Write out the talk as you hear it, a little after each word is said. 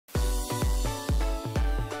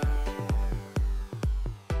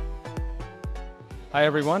Hi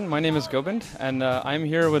everyone, my name is Gobind and I'm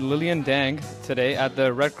here with Lillian Dang today at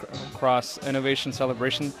the Red Cross Innovation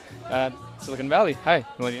Celebration at Silicon Valley. Hi,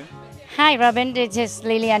 Lillian. Hi, Robin. This is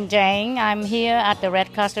Lillian Jang. I'm here at the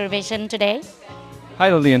Red Cross Reservation today.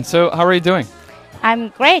 Hi Lillian, so how are you doing? I'm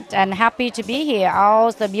great and happy to be here.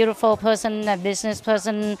 All the beautiful person, business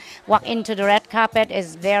person, walk into the red carpet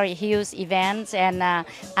is very huge event, and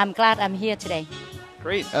I'm glad I'm here today.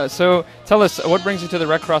 Great. So tell us, what brings you to the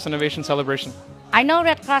Red Cross Innovation Celebration? I know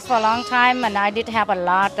Red Cross for a long time, and I did have a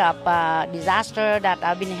lot of disaster that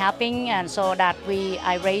I've been helping, and so that we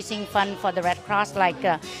are raising fund for the Red Cross, like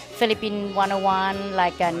Philippine 101,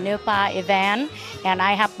 like a NUPA event, and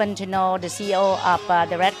I happen to know the CEO of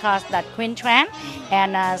the Red Cross, that Queen Tran,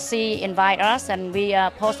 and she invite us, and we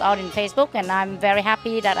post out in Facebook, and I'm very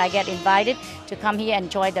happy that I get invited to come here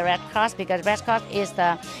and join the Red Cross, because Red Cross is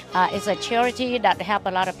a charity that help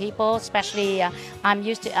a lot of people, especially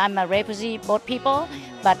I'm a refugee boat people.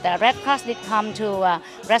 But the Red Cross did come to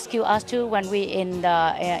rescue us too when we in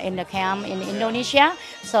the camp in Indonesia.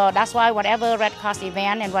 So that's why whatever Red Cross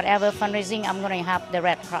event and whatever fundraising, I'm going to have the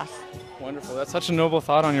Red Cross. Wonderful. That's such a noble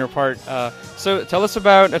thought on your part. So tell us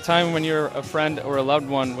about a time when a friend or a loved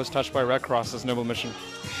one was touched by Red Cross's noble mission.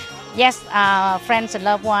 Yes, friends and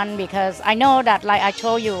loved one, because I know that, like I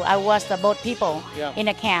told you, I was the boat people in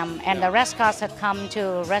the camp, and the Red Cross had come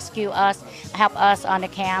to rescue us, help us on the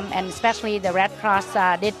camp, and especially the Red Cross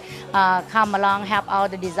did come along, help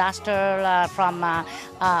out the disaster from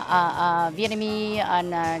Vietnamese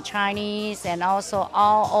and Chinese, and also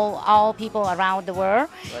all people around the world.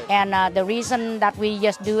 Right. And the reason that we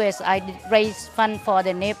just do is I did raise fund for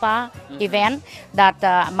the NEPA event that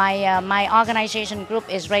my organization group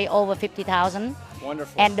is raised over 50,000.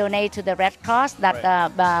 Wonderful. And donate to the Red Cross that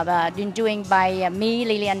been doing by me,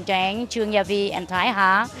 Lillian Jang, Chung Yavi, and Tai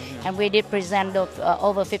Ha, and we did present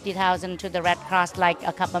over 50,000 to the Red Cross like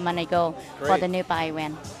a couple of months ago. Great. For the NUPA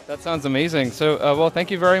event. That sounds amazing. So, well,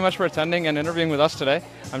 thank you very much for attending and interviewing with us today.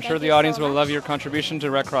 I'm sure the audience will love your contribution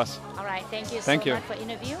to Red Cross. All right, thank you so much for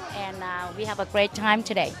interview, and we have a great time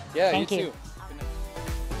today. Yeah, thank you too.